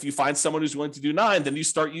 And if you find someone who's willing to do 9, then you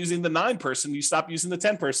start using the 9 person, you stop using the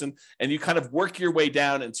 10 person, and you kind of work your way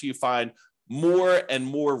down until you find more and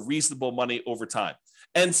more reasonable money over time.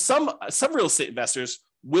 And some real estate investors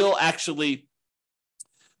will actually,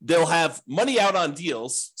 they'll have money out on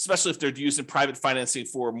deals, especially if they're using private financing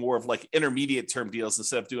for more of like intermediate term deals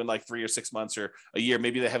instead of doing like 3 or 6 months or a year.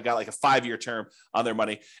 Maybe they have got like a 5-year term on their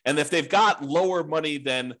money. And if they've got lower money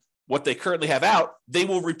than what they currently have out, they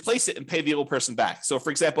will replace it and pay the old person back. So for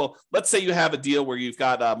example, let's say you have a deal where you've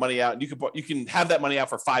got money out and you can have that money out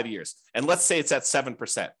for 5 years. And let's say it's at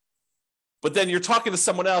 7%. But then you're talking to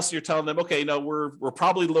someone else and you're telling them, okay, we're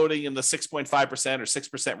probably loading in the 6.5% or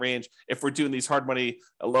 6% range if we're doing these hard money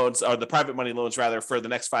loans, or the private money loans rather, for the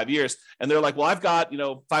next 5 years. And they're like, well, I've got,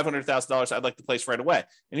 $500,000 I'd like to place right away.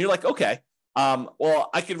 And you're like, okay, well,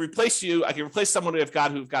 I can replace you. I can replace someone who've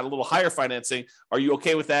got a little higher financing. Are you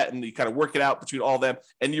okay with that? And you kind of work it out between all of them.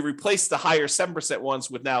 And you replace the higher 7% ones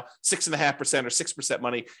with now 6.5% or 6%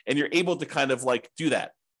 money. And you're able to kind of like do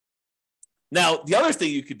that. Now, the other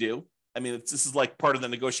thing you could do, this is like part of the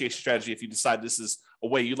negotiation strategy if you decide this is a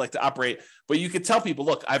way you'd like to operate, but you could tell people,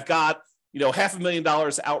 look, I've got,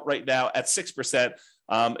 $500,000 out right now at 6%.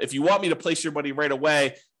 If you want me to place your money right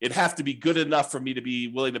away, it'd have to be good enough for me to be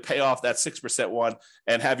willing to pay off that 6% one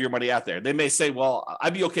and have your money out there. They may say, well,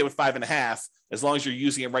 I'd be okay with 5.5 as long as you're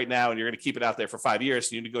using it right now and you're going to keep it out there for 5 years.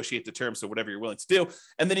 So you negotiate the terms of whatever you're willing to do.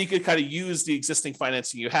 And then you could kind of use the existing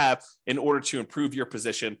financing you have in order to improve your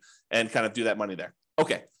position and kind of do that money there.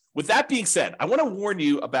 Okay. With that being said, I want to warn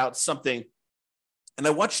you about something, and I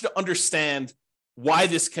want you to understand why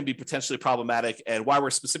this can be potentially problematic and why we're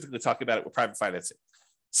specifically talking about it with private financing.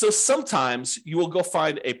 So sometimes you will go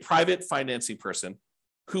find a private financing person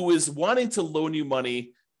who is wanting to loan you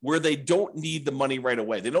money where they don't need the money right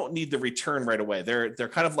away. They don't need the return right away. They're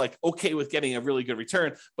kind of like okay with getting a really good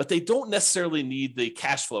return, but they don't necessarily need the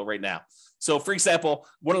cash flow right now. So for example,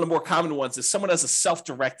 one of the more common ones is someone has a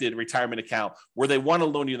self-directed retirement account where they want to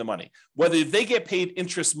loan you the money. Whether they get paid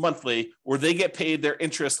interest monthly or they get paid their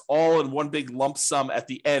interest all in one big lump sum at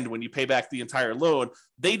the end when you pay back the entire loan,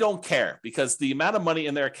 they don't care because the amount of money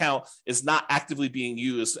in their account is not actively being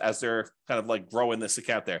used as they're kind of like growing this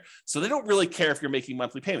account there. So they don't really care if you're making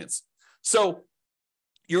monthly payments. So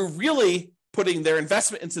you're really putting their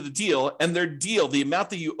investment into the deal, and their deal, the amount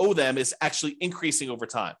that you owe them, is actually increasing over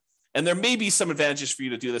time. And there may be some advantages for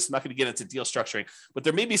you to do this. I'm not going to get into deal structuring, but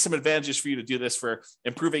there may be some advantages for you to do this for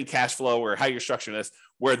improving cash flow or how you're structuring this,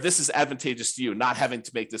 where this is advantageous to you, not having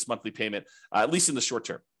to make this monthly payment, at least in the short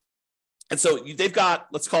term. And so they've got,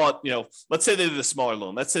 let's call it, let's say they did a smaller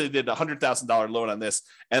loan. Let's say they did a $100,000 loan on this,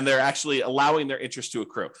 and they're actually allowing their interest to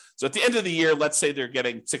accrue. So at the end of the year, let's say they're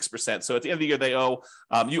getting 6%. So at the end of the year, they owe,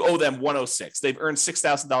 you owe them 106. They've earned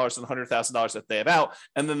 $6,000 and $100,000 that they have out.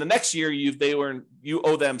 And then the next year, you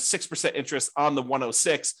owe them 6% interest on the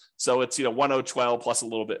 106. So it's 1012 plus a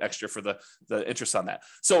little bit extra for the interest on that.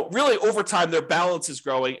 So really over time, their balance is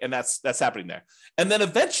growing, and that's happening there. And then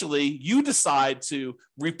eventually you decide to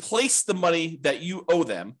replace the money that you owe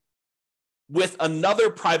them with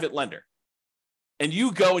another private lender. And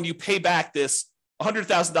you go and you pay back this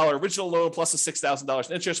 $100,000 original loan plus the $6,000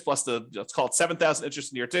 in interest plus the, let's call it $7,000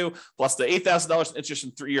 interest in year 2 plus the $8,000 in interest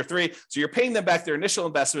in year 3. So you're paying them back their initial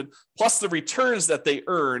investment plus the returns that they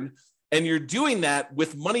earn. And you're doing that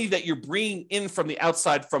with money that you're bringing in from the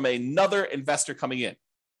outside from another investor coming in.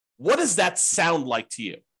 What does that sound like to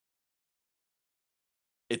you?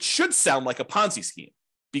 It should sound like a Ponzi scheme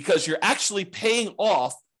because you're actually paying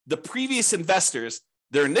off the previous investors,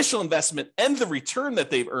 their initial investment and the return that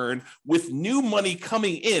they've earned with new money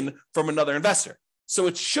coming in from another investor. So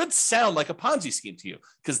it should sound like a Ponzi scheme to you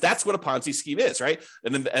because that's what a Ponzi scheme is, right?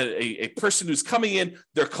 And then a person who's coming in,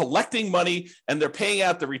 they're collecting money and they're paying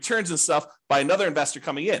out the returns and stuff by another investor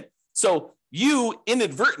coming in. So you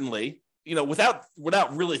inadvertently,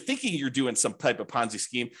 without really thinking you're doing some type of Ponzi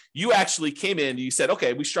scheme, you actually came in, you said,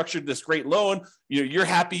 okay, we structured this great loan. You're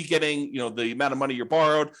happy getting, the amount of money you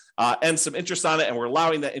borrowed and some interest on it. And we're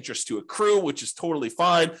allowing that interest to accrue, which is totally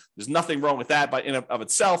fine. There's nothing wrong with that by in of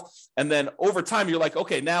itself. And then over time, you're like,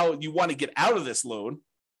 okay, now you want to get out of this loan.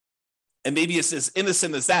 And maybe it's as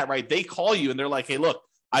innocent as that, right? They call you and they're like, hey, look,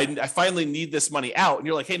 I finally need this money out. And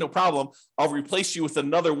you're like, hey, no problem. I'll replace you with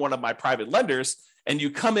another one of my private lenders. And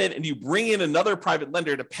you come in and you bring in another private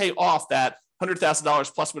lender to pay off that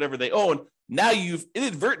 $100,000 plus whatever they own. Now you've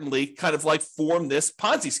inadvertently kind of like formed this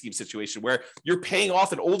Ponzi scheme situation where you're paying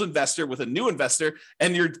off an old investor with a new investor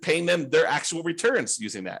and you're paying them their actual returns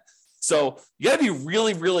using that. So you got to be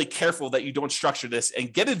really, really careful that you don't structure this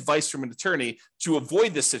and get advice from an attorney to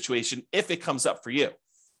avoid this situation if it comes up for you.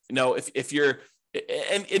 If you're,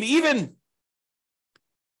 and even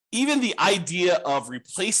even the idea of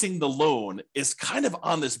replacing the loan is kind of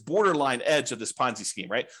on this borderline edge of this Ponzi scheme,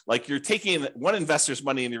 right? Like you're taking one investor's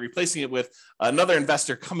money and you're replacing it with another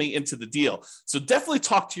investor coming into the deal. So definitely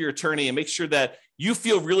talk to your attorney and make sure that you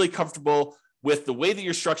feel really comfortable with the way that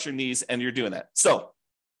you're structuring these and you're doing that. So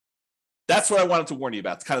that's what I wanted to warn you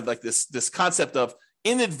about. It's kind of like this concept of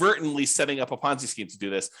inadvertently setting up a Ponzi scheme to do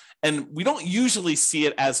this. And we don't usually see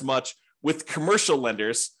it as much with commercial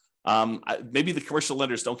lenders. Maybe the commercial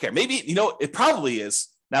lenders don't care. Maybe, it probably is,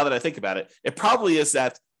 now that I think about it, it probably is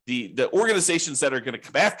that the organizations that are going to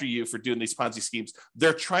come after you for doing these Ponzi schemes,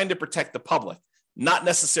 they're trying to protect the public, not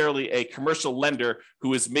necessarily a commercial lender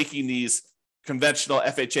who is making these conventional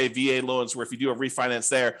FHA, VA loans where if you do a refinance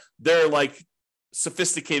there, they're like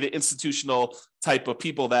sophisticated institutional type of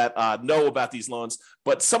people that know about these loans.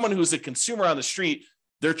 But someone who's a consumer on the street,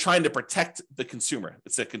 they're trying to protect the consumer.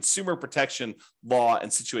 It's a consumer protection law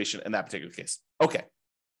and situation in that particular case. Okay.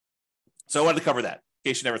 So I wanted to cover that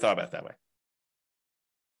in case you never thought about it that way.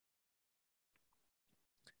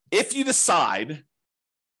 If you decide,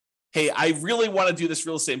 hey, I really want to do this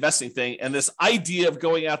real estate investing thing, and this idea of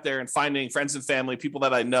going out there and finding friends and family, people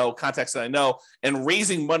that I know, contacts that I know, and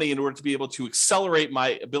raising money in order to be able to accelerate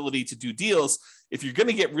my ability to do deals, if you're going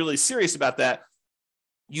to get really serious about that,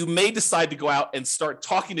 you may decide to go out and start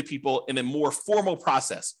talking to people in a more formal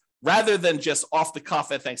process rather than just off the cuff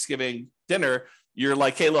at Thanksgiving dinner. You're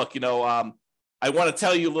like, hey, look, I want to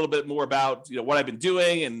tell you a little bit more about, what I've been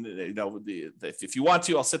doing. And, if you want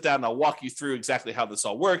to, I'll sit down and I'll walk you through exactly how this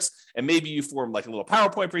all works. And maybe you form like a little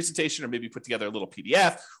PowerPoint presentation, or maybe put together a little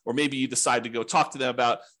PDF, or maybe you decide to go talk to them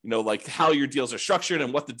about, like how your deals are structured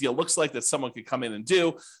and what the deal looks like that someone could come in and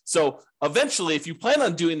do. So eventually, if you plan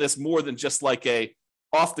on doing this more than just like a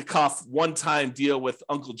off the cuff one-time deal with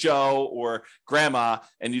Uncle Joe or grandma,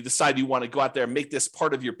 and you decide you want to go out there and make this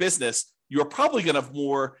part of your business, you're probably going to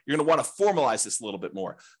want to formalize this a little bit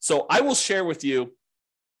more. So I will share with you,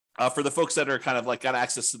 for the folks that are kind of like got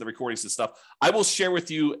access to the recordings and stuff, I will share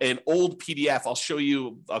with you an old PDF.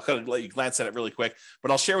 I'll kind of let you glance at it really quick,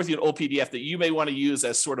 but I'll share with you an old PDF that you may want to use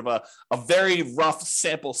as sort of a very rough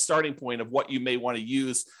sample starting point of what you may want to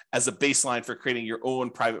use as a baseline for creating your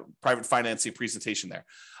own private financing presentation there.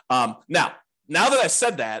 Now that I've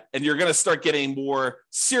said that, and you're going to start getting more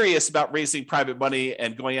serious about raising private money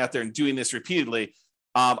and going out there and doing this repeatedly,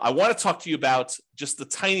 I want to talk to you about just the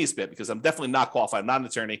tiniest bit, because I'm definitely not qualified. I'm not an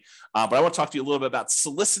attorney, but I want to talk to you a little bit about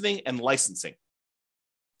soliciting and licensing.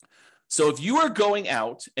 So if you are going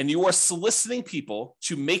out and you are soliciting people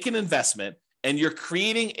to make an investment and you're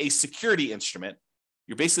creating a security instrument,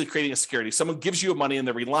 you're basically creating a security. Someone gives you money and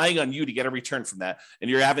they're relying on you to get a return from that. And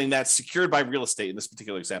you're having that secured by real estate in this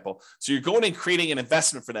particular example. So you're going and creating an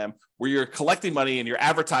investment for them where you're collecting money and you're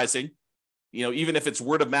advertising. Even if it's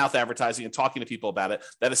word of mouth advertising and talking to people about it,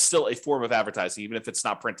 that is still a form of advertising, even if it's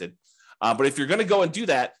not printed. But if you're going to go and do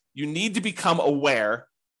that, you need to become aware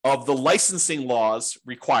of the licensing laws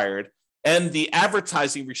required and the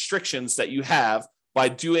advertising restrictions that you have by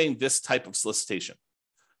doing this type of solicitation.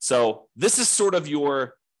 So this is sort of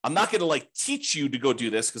I'm not going to teach you to go do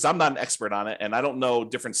this because I'm not an expert on it and I don't know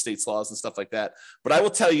different states' laws and stuff like that. But I will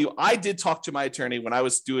tell you, I did talk to my attorney when I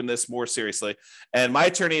was doing this more seriously. And my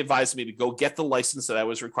attorney advised me to go get the license that I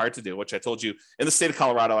was required to do, which I told you in the state of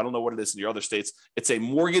Colorado. I don't know what it is in your other states. It's a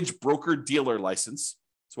mortgage broker dealer license.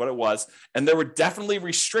 That's what it was. And there were definitely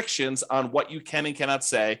restrictions on what you can and cannot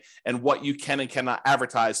say and what you can and cannot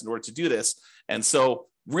advertise in order to do this. And so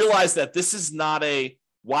realize that this is not a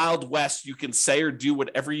Wild West. You can say or do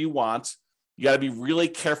whatever you want. You got to be really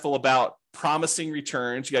careful about promising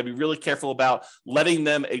returns. You got to be really careful about letting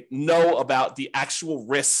them know about the actual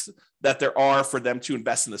risks that there are for them to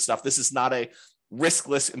invest in this stuff. This is not a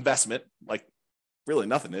riskless investment, like really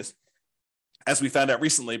nothing is, as we found out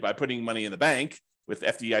recently by putting money in the bank with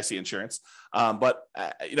FDIC insurance.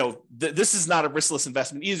 This is not a riskless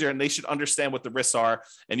investment either, and they should understand what the risks are.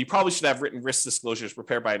 And you probably should have written risk disclosures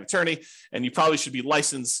prepared by an attorney, and you probably should be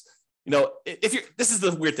licensed. This is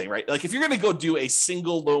the weird thing, right? Like if you're going to go do a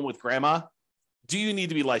single loan with grandma, do you need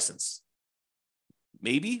to be licensed?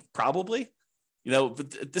 Maybe, probably.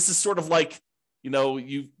 But this is sort of like,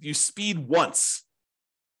 you speed once.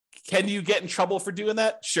 Can you get in trouble for doing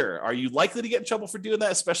that? Sure. Are you likely to get in trouble for doing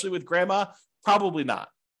that, especially with grandma? Probably not.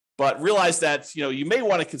 But realize that, you may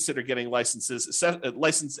want to consider getting licensed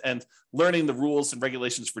and learning the rules and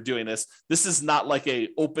regulations for doing this. This is not like a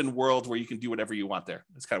open world where you can do whatever you want there.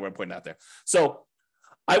 That's kind of what I'm pointing out there. So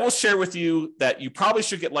I will share with you that you probably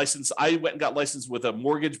should get licensed. I went and got licensed with a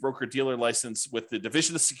mortgage broker dealer license with the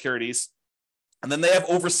Division of Securities. And then they have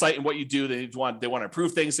oversight in what you do. They want to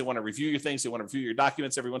improve things. They want to review your things. They want to review your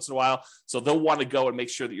documents every once in a while. So they'll want to go and make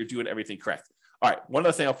sure that you're doing everything correct. All right. One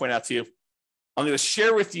other thing I'll point out to you. I'm going to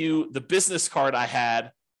share with you the business card I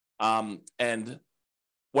had and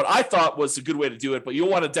what I thought was a good way to do it, but you'll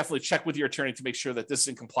want to definitely check with your attorney to make sure that this is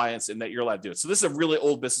in compliance and that you're allowed to do it. So this is a really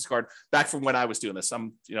old business card back from when I was doing this.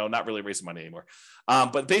 I'm, not really raising money anymore.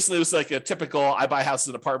 But basically it was like a typical, I buy houses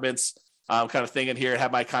and apartments kind of thing in here.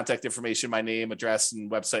 Have my contact information, my name, address, and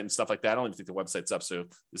website and stuff like that. I don't even think the website's up, so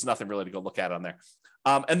there's nothing really to go look at on there.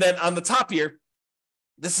 And then on the top here,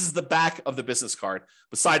 this is the back of the business card.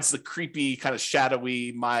 Besides the creepy kind of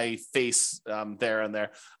shadowy, my face there and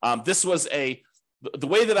there. This was the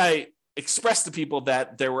way that I expressed to people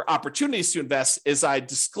that there were opportunities to invest is I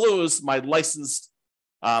disclosed my licensed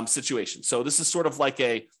situation. So this is sort of like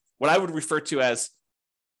what I would refer to as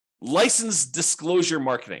licensed disclosure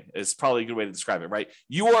marketing is probably a good way to describe it, right?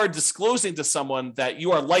 You are disclosing to someone that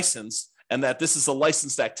you are licensed and that this is a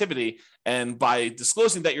licensed activity. And by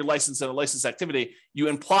disclosing that you're licensed in a licensed activity, you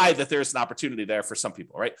imply that there's an opportunity there for some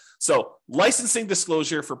people, right? So licensing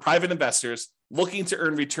disclosure for private investors looking to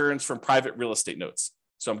earn returns from private real estate notes.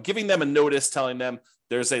 So I'm giving them a notice telling them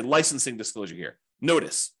there's a licensing disclosure here.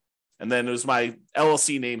 Notice. And then it was my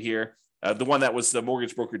LLC name here. The one that was the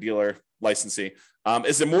mortgage broker dealer licensing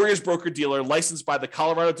is a mortgage broker dealer licensed by the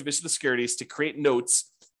Colorado Division of Securities to create notes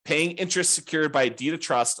paying interest secured by a deed of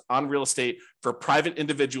trust on real estate for private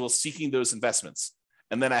individuals seeking those investments.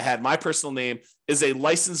 And then I had my personal name is a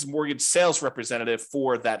licensed mortgage sales representative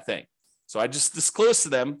for that thing. So I just disclosed to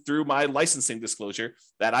them through my licensing disclosure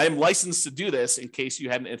that I am licensed to do this in case you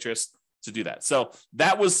had an interest to do that. So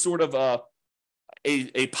that was sort of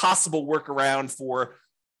a possible workaround for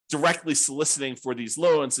directly soliciting for these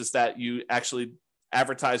loans, is that you actually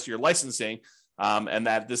advertise your licensing and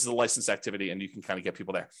that this is a licensed activity and you can kind of get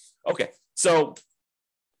people there. Okay, so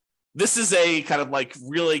this is a kind of like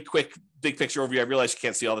really quick, big picture overview. I realize you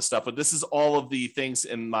can't see all this stuff, but this is all of the things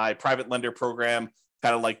in my private lender program,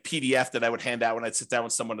 kind of like PDF that I would hand out when I'd sit down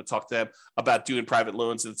with someone to talk to them about doing private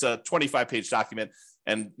loans. It's a 25-page document,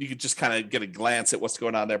 and you could just kind of get a glance at what's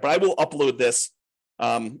going on there. But I will upload this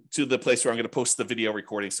to the place where I'm going to post the video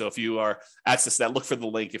recording. So if you are accessing that, look for the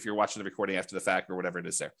link if you're watching the recording after the fact or whatever it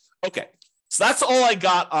is there. Okay, so that's all I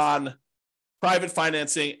got on private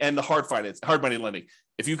financing and the hard money lending.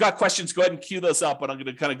 If you've got questions, go ahead and queue those up, but I'm going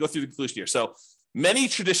to kind of go through the conclusion here. So many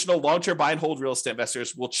traditional long-term buy and hold real estate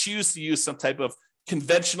investors will choose to use some type of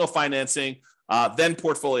conventional financing, then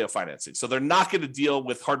portfolio financing. So they're not going to deal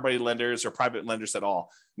with hard money lenders or private lenders at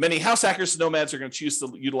all. Many house hackers and nomads are going to choose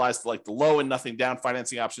to utilize the low and nothing down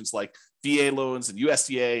financing options like VA loans and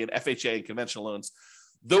USDA and FHA and conventional loans.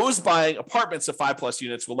 Those buying apartments of 5+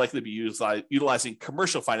 units will likely be utilizing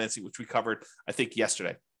commercial financing, which we covered, I think,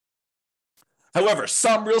 yesterday. However,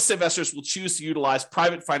 some real estate investors will choose to utilize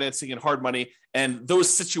private financing and hard money, and those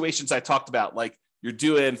situations I talked about, like you're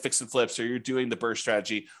doing fix and flips, or you're doing the BRRRR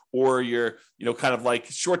strategy, or you're, kind of like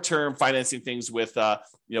short-term financing things with,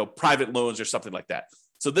 private loans or something like that.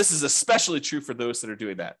 So this is especially true for those that are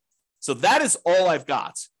doing that. So that is all I've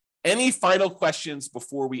got. Any final questions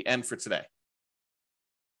before we end for today?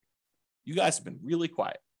 You guys have been really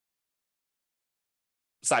quiet.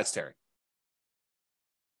 Besides Terry.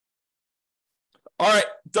 All right.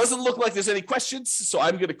 Doesn't look like there's any questions, so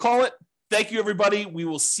I'm going to call it. Thank you, everybody. We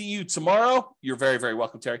will see you tomorrow. You're very, very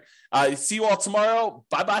welcome, Terry. See you all tomorrow.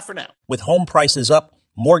 Bye-bye for now. With home prices up,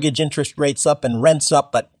 mortgage interest rates up, and rents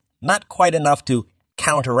up, but not quite enough to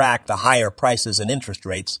counteract the higher prices and interest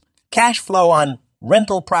rates, cash flow on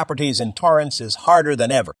rental properties in Torrance is harder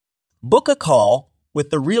than ever. Book a call with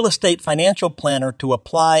the Real Estate Financial Planner to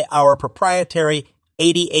apply our proprietary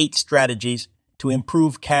 88 strategies to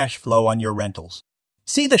improve cash flow on your rentals.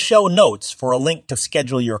 See the show notes for a link to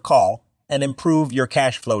schedule your call and improve your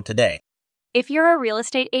cash flow today. If you're a real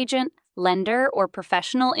estate agent, lender, or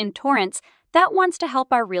professional in Torrance that wants to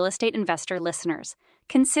help our real estate investor listeners,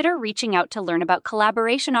 consider reaching out to learn about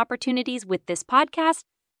collaboration opportunities with this podcast.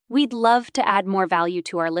 We'd love to add more value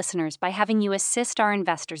to our listeners by having you assist our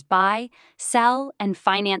investors buy, sell, and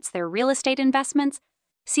finance their real estate investments.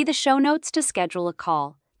 See the show notes to schedule a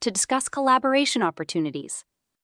call to discuss collaboration opportunities.